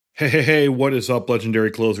Hey, what is up,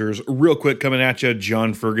 Legendary Closers? Real quick, coming at you,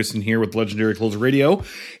 John Ferguson here with Legendary Closer Radio.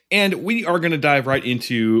 And we are going to dive right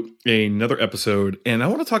into another episode. And I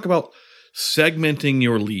want to talk about segmenting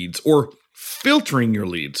your leads or filtering your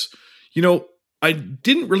leads. You know, I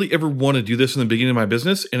didn't really ever want to do this in the beginning of my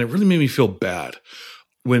business, and it really made me feel bad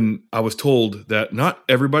when I was told that not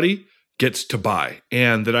everybody gets to buy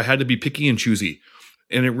and that I had to be picky and choosy.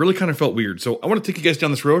 And it really kind of felt weird. So I want to take you guys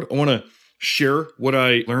down this road. I want to share what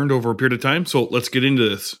I learned over a period of time. So let's get into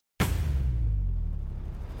this.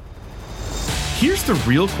 Here's the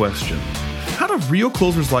real question. How do real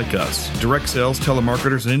closers like us, direct sales,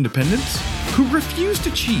 telemarketers, and independents, who refuse to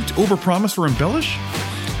cheat, overpromise, or embellish,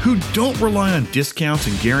 who don't rely on discounts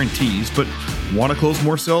and guarantees, but want to close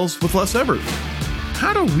more sales with less effort,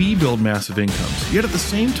 how do we build massive incomes, yet at the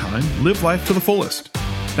same time live life to the fullest?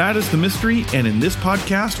 That is the mystery, and in this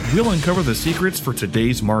podcast, we'll uncover the secrets for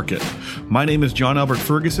today's market. My name is John Albert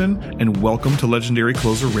Ferguson, and welcome to Legendary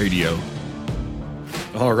Closer Radio.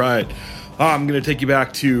 All right. I'm going to take you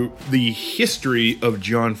back to the history of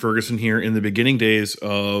John Ferguson here in the beginning days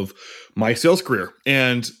of my sales career.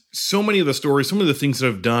 And so many of the stories, some of the things that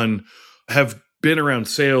I've done have been around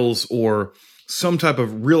sales or some type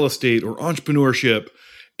of real estate or entrepreneurship.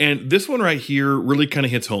 And this one right here really kind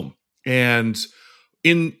of hits home. And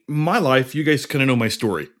in my life, you guys kind of know my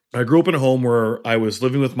story. I grew up in a home where I was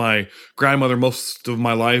living with my grandmother most of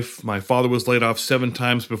my life. My father was laid off 7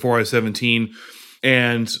 times before I was 17.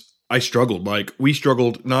 And I struggled. Like, we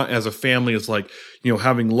struggled not as a family, as like, you know,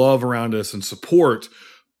 having love around us and support,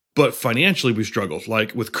 but financially we struggled.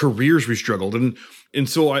 Like, with careers we struggled. And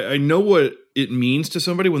so I know what it means to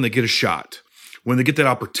somebody when they get a shot, when they get that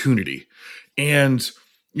opportunity. And,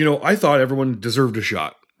 you know, I thought everyone deserved a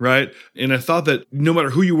shot. Right. And I thought that no matter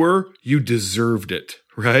who you were, you deserved it.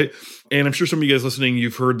 Right. And I'm sure some of you guys listening,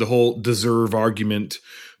 you've heard the whole deserve argument.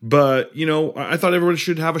 But, you know, I thought everyone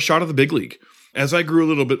should have a shot at the big league. As I grew a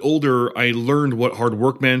little bit older, I learned what hard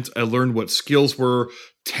work meant. I learned what skills were,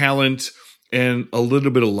 talent, and a little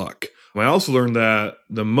bit of luck. I also learned that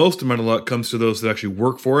the most amount of luck comes to those that actually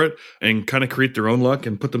work for it and kind of create their own luck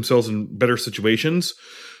and put themselves in better situations.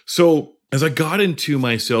 So as I got into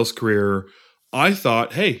my sales career, I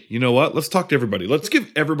thought, hey, you know what? Let's talk to everybody. Let's give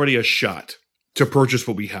everybody a shot to purchase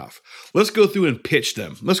what we have. Let's go through and pitch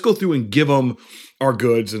them. Let's go through and give them our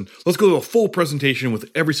goods. And let's go to a full presentation with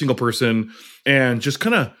every single person and just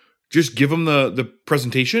give them the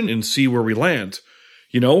presentation and see where we land.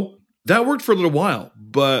 You know, that worked for a little while,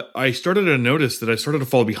 but I started to notice that I started to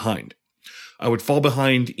fall behind. I would fall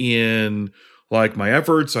behind in like my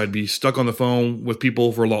efforts. I'd be stuck on the phone with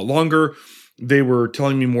people for a lot longer. They were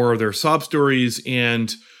telling me more of their sob stories,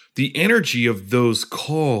 and the energy of those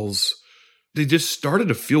calls, they just started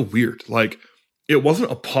to feel weird. Like, it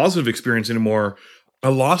wasn't a positive experience anymore. I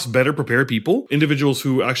lost better prepared people, individuals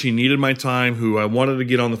who actually needed my time, who I wanted to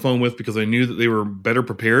get on the phone with because I knew that they were better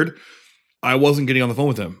prepared. I wasn't getting on the phone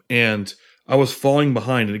with them, and I was falling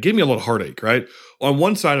behind, and it gave me a lot of heartache, right? On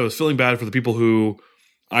one side, I was feeling bad for the people who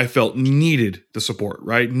I felt needed the support,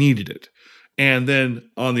 right? Needed it. And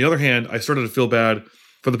then on the other hand, I started to feel bad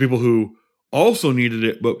for the people who also needed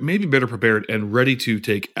it, but maybe better prepared and ready to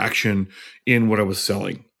take action in what I was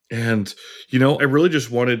selling. And, you know, I really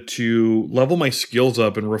just wanted to level my skills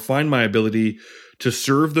up and refine my ability to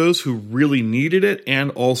serve those who really needed it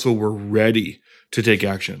and also were ready to take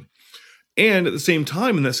action. And at the same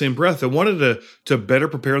time, in that same breath, I wanted to better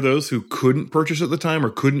prepare those who couldn't purchase at the time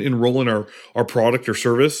or couldn't enroll in our product or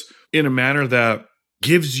service in a manner that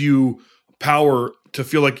gives you power to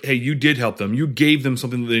feel like, hey, you did help them. You gave them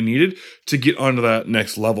something that they needed to get onto that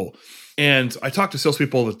next level. And I talk to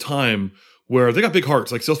salespeople all the time where they got big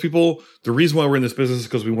hearts. Like, salespeople, the reason why we're in this business is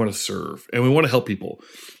because we want to serve and we want to help people.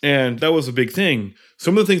 And that was a big thing.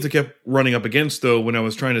 Some of the things I kept running up against, though, when I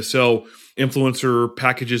was trying to sell influencer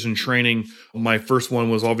packages and training, my first one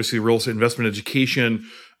was obviously real estate investment education.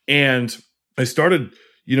 And I started,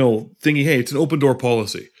 you know, thinking, hey, it's an open door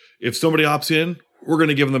policy. If somebody opts in, we're going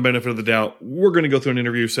to give them the benefit of the doubt. We're going to go through an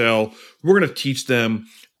interview sale. We're going to teach them.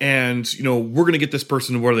 And, you know, we're going to get this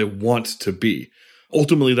person where they want to be.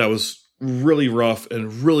 Ultimately, that was really rough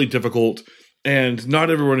and really difficult. And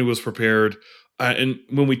not everyone was prepared. And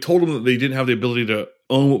when we told them that they didn't have the ability to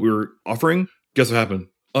own what we were offering, guess what happened?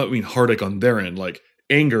 I mean, heartache on their end, like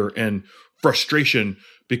anger and frustration,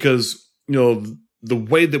 because, you know, the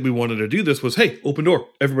way that we wanted to do this was, hey, open door.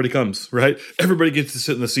 Everybody comes, right? Everybody gets to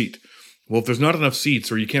sit in the seat. Well, if there's not enough seats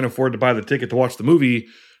or you can't afford to buy the ticket to watch the movie,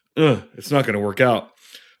 it's not going to work out.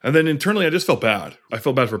 And then internally, I just felt bad. I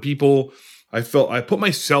felt bad for people. I put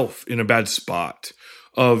myself in a bad spot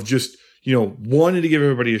of just, you know, wanting to give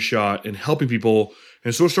everybody a shot and helping people.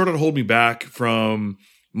 And so it started to hold me back from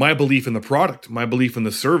my belief in the product, my belief in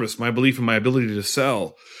the service, my belief in my ability to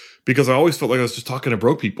sell, because I always felt like I was just talking to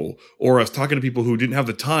broke people, or I was talking to people who didn't have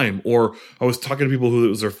the time, or I was talking to people who it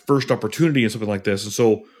was their first opportunity and something like this. And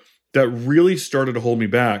so that really started to hold me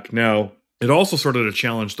back. Now, it also started to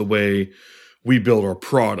challenge the way we build our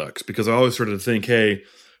products, because I always started to think, hey,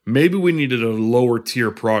 maybe we needed a lower tier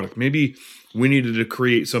product. Maybe we needed to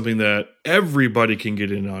create something that everybody can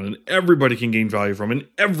get in on and everybody can gain value from and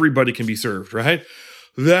everybody can be served, right?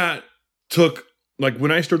 That took, like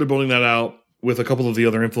when I started building that out with a couple of the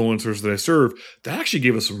other influencers that I serve, that actually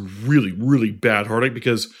gave us some really, really bad heartache,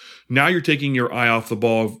 because now you're taking your eye off the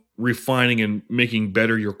ball of refining and making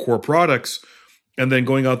better your core products, and then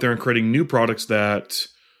going out there and creating new products that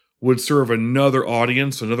would serve another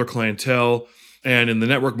audience, another clientele. And in the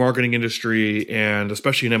network marketing industry, and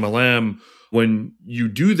especially in MLM, when you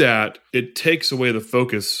do that, it takes away the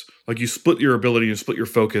focus. Like you split your ability and split your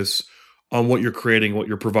focus on what you're creating, what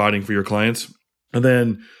you're providing for your clients. And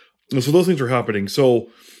then, so those things are happening. So,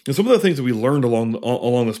 and some of the things that we learned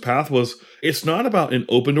along this path was, it's not about an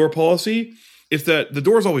open door policy. It's that the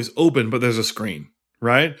door is always open, but there's a screen,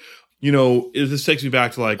 right? You know, this takes me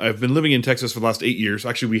back to, like, I've been living in Texas for the last 8 years.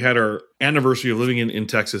 Actually, we had our anniversary of living in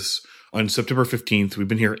Texas on September 15th. We've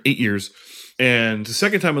been here 8 years. And the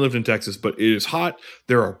second time I lived in Texas, but it is hot.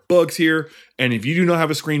 There are bugs here. And if you do not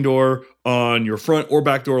have a screen door on your front or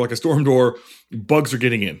back door, like a storm door, bugs are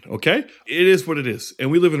getting in, okay? It is what it is.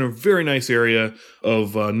 And we live in a very nice area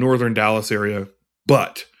of northern Dallas area.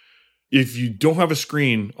 But if you don't have a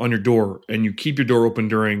screen on your door and you keep your door open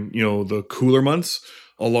during, you know, the cooler months,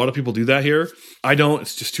 a lot of people do that here. I don't.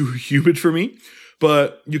 It's just too humid for me.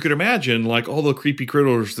 But you could imagine, like, all the creepy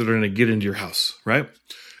critters that are going to get into your house, right?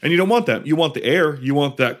 And you don't want that. You want the air. You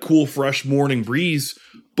want that cool, fresh morning breeze.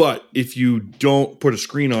 But if you don't put a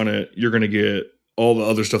screen on it, you're going to get all the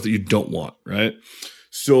other stuff that you don't want, right?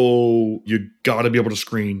 So you got to be able to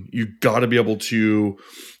screen. You got to be able to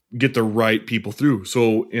get the right people through.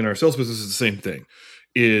 So in our sales business, it's the same thing.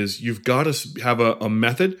 Is you've got to have a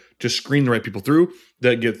method to screen the right people through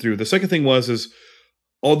that get through. The second thing is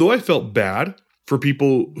although I felt bad for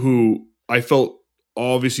people who I felt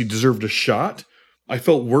obviously deserved a shot, I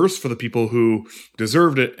felt worse for the people who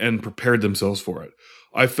deserved it and prepared themselves for it.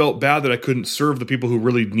 I felt bad that I couldn't serve the people who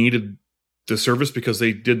really needed the service because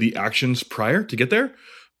they did the actions prior to get there.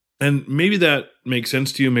 And maybe that makes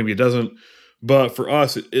sense to you, maybe it doesn't. But for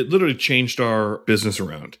us, it literally changed our business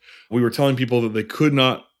around. We were telling people that they could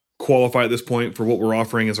not qualify at this point for what we're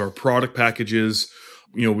offering as our product packages.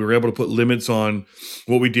 You know, we were able to put limits on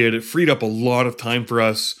what we did. It freed up a lot of time for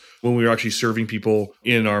us when we were actually serving people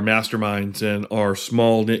in our masterminds and our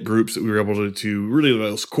small knit groups that we were able to really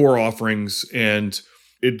those core offerings. And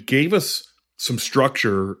it gave us some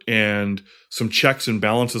structure and some checks and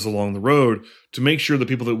balances along the road to make sure the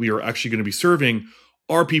people that we are actually going to be serving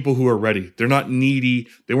are people who are ready. They're not needy.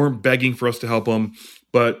 They weren't begging for us to help them,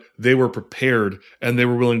 but they were prepared and they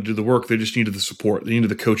were willing to do the work. They just needed the support. They needed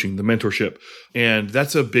the coaching, the mentorship. And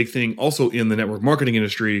that's a big thing also in the network marketing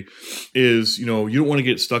industry is, you know, you don't want to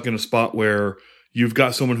get stuck in a spot where you've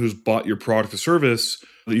got someone who's bought your product or service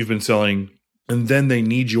that you've been selling, and then they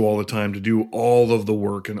need you all the time to do all of the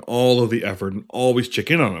work and all of the effort and always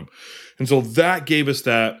check in on them. And so that gave us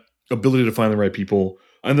that ability to find the right people.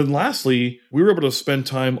 And then lastly, we were able to spend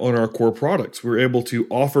time on our core products. We were able to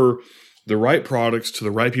offer the right products to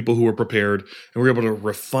the right people who were prepared, and we were able to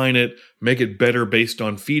refine it, make it better based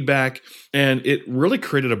on feedback. And it really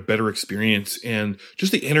created a better experience, and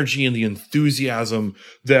just the energy and the enthusiasm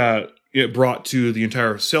that it brought to the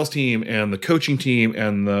entire sales team and the coaching team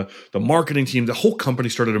and the marketing team. The whole company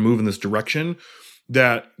started to move in this direction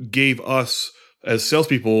that gave us as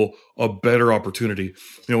salespeople a better opportunity. You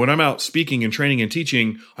know, when I'm out speaking and training and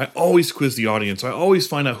teaching, I always quiz the audience. I always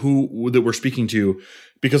find out who that we're speaking to,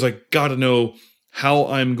 because I got to know how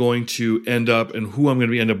I'm going to end up and who I'm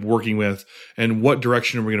going to end up working with and what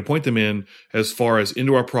direction are we going to point them in as far as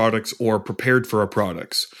into our products or prepared for our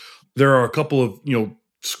products. There are a couple of, you know,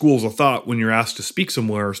 schools of thought when you're asked to speak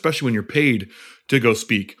somewhere, especially when you're paid to go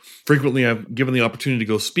speak. Frequently, I've given the opportunity to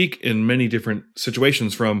go speak in many different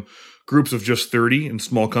situations, from groups of just 30 in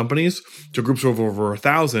small companies to groups of over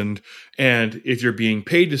 1,000. And if you're being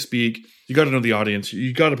paid to speak, you got to know the audience,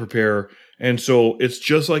 you got to prepare. And so it's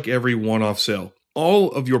just like every one-off sale.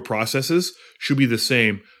 All of your processes should be the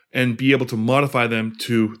same and be able to modify them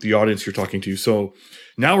to the audience you're talking to. So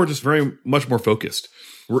now we're just very much more focused.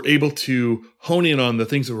 We're able to hone in on the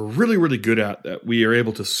things that we're really, really good at, that we are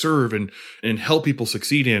able to serve and help people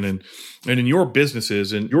succeed in. And in your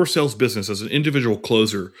businesses and your sales business as an individual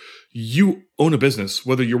closer, you own a business,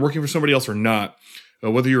 whether you're working for somebody else or not.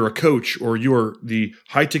 whether you're a coach or you're the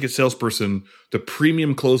high ticket salesperson, the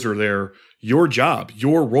premium closer there, your job,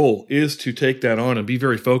 your role is to take that on and be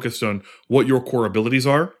very focused on what your core abilities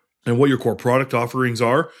are and what your core product offerings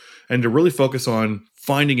are, and to really focus on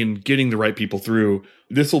finding and getting the right people through.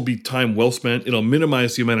 This will be time well spent. It'll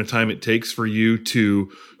minimize the amount of time it takes for you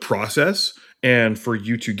to process and for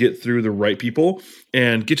you to get through the right people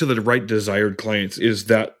and get to the right desired clients. Is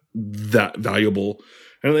that valuable?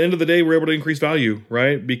 And at the end of the day, we're able to increase value,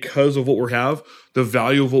 right? Because of what we have, the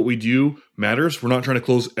value of what we do matters. We're not trying to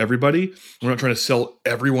close everybody. We're not trying to sell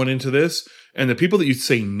everyone into this. And the people that you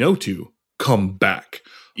say no to come back.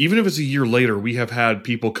 Even if it's a year later, we have had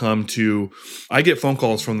people come to, I get phone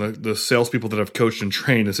calls from the salespeople that I've coached and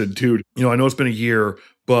trained and said, dude, I know it's been a year,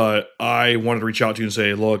 but I wanted to reach out to you and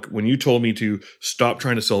say, look, when you told me to stop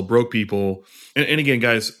trying to sell broke people, and again,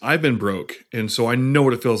 guys, I've been broke. And so I know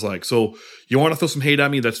what it feels like. So you want to throw some hate at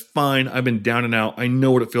me? That's fine. I've been down and out. I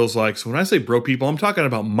know what it feels like. So when I say broke people, I'm talking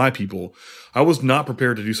about my people. I was not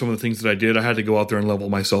prepared to do some of the things that I did. I had to go out there and level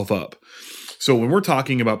myself up. So when we're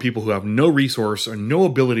talking about people who have no resource or no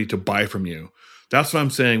ability to buy from you, that's what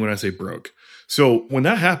I'm saying when I say broke. So when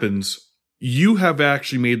that happens, you have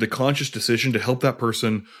actually made the conscious decision to help that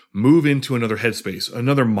person move into another headspace,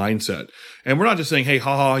 another mindset. And we're not just saying, hey,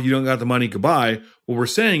 haha, you don't got the money, goodbye. What we're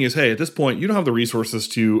saying is, hey, at this point, you don't have the resources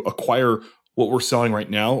to acquire what we're selling right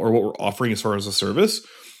now or what we're offering as far as a service.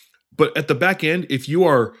 But at the back end, if you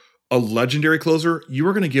are a legendary closer, you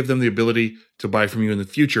are going to give them the ability to buy from you in the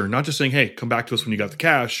future. Not just saying, hey, come back to us when you got the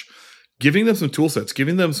cash. Giving them some tool sets,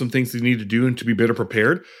 giving them some things they need to do and to be better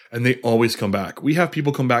prepared, and they always come back. We have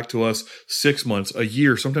people come back to us 6 months, a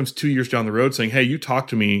year, sometimes 2 years down the road saying, hey, you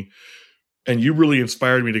talked to me and you really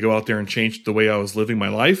inspired me to go out there and change the way I was living my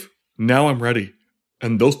life. Now I'm ready.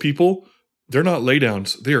 And those people, they're not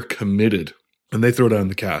laydowns. They are committed and they throw down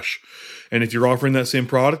the cash. And if you're offering that same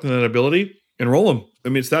product and that ability, enroll them. I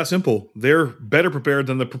mean, it's that simple. They're better prepared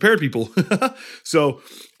than the prepared people. So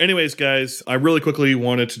anyways, guys, I really quickly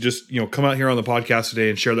wanted to just, come out here on the podcast today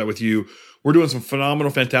and share that with you. We're doing some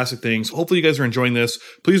phenomenal, fantastic things. Hopefully you guys are enjoying this.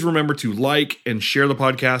 Please remember to like and share the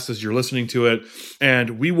podcast as you're listening to it.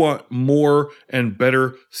 And we want more and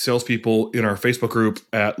better salespeople in our Facebook group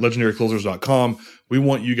at legendaryclosers.com. We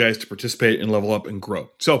want you guys to participate and level up and grow.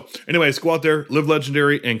 So anyways, go out there, live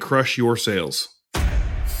legendary, and crush your sales.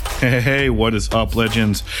 Hey, what is up,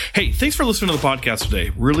 legends? Hey, thanks for listening to the podcast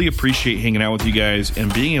today. Really appreciate hanging out with you guys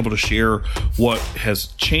and being able to share what has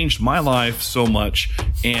changed my life so much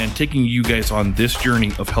and taking you guys on this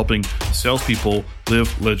journey of helping salespeople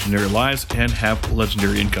live legendary lives and have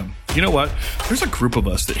legendary income. You know what? There's a group of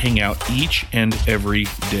us that hang out each and every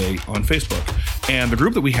day on Facebook. And the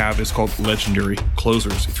group that we have is called Legendary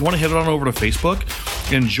Closers. If you want to head on over to Facebook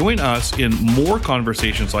and join us in more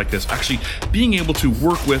conversations like this, actually being able to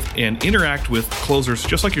work with and interact with closers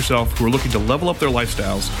just like yourself who are looking to level up their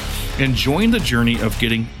lifestyles and join the journey of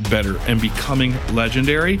getting better and becoming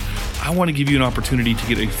legendary, I want to give you an opportunity to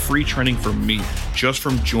get a free training from me just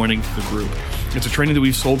from joining the group. It's a training that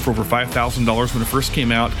we've sold for over $5,000 when it first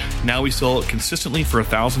came out. Now we sell it consistently for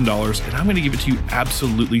 $1,000, and I'm going to give it to you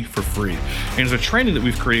absolutely for free. And it's a training that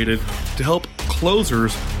we've created to help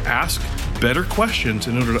closers ask better questions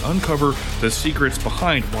in order to uncover the secrets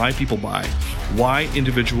behind why people buy, why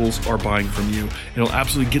individuals are buying from you. It'll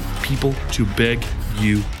absolutely get people to beg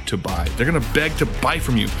you to buy. They're going to beg to buy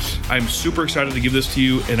from you. I'm super excited to give this to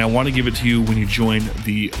you, and I want to give it to you when you join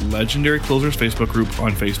the Legendary Closers Facebook group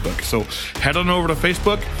on Facebook. So head on over to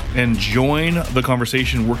Facebook and join the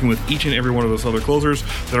conversation working with each and every one of those other closers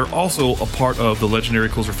that are also a part of the Legendary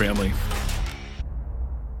Closer family.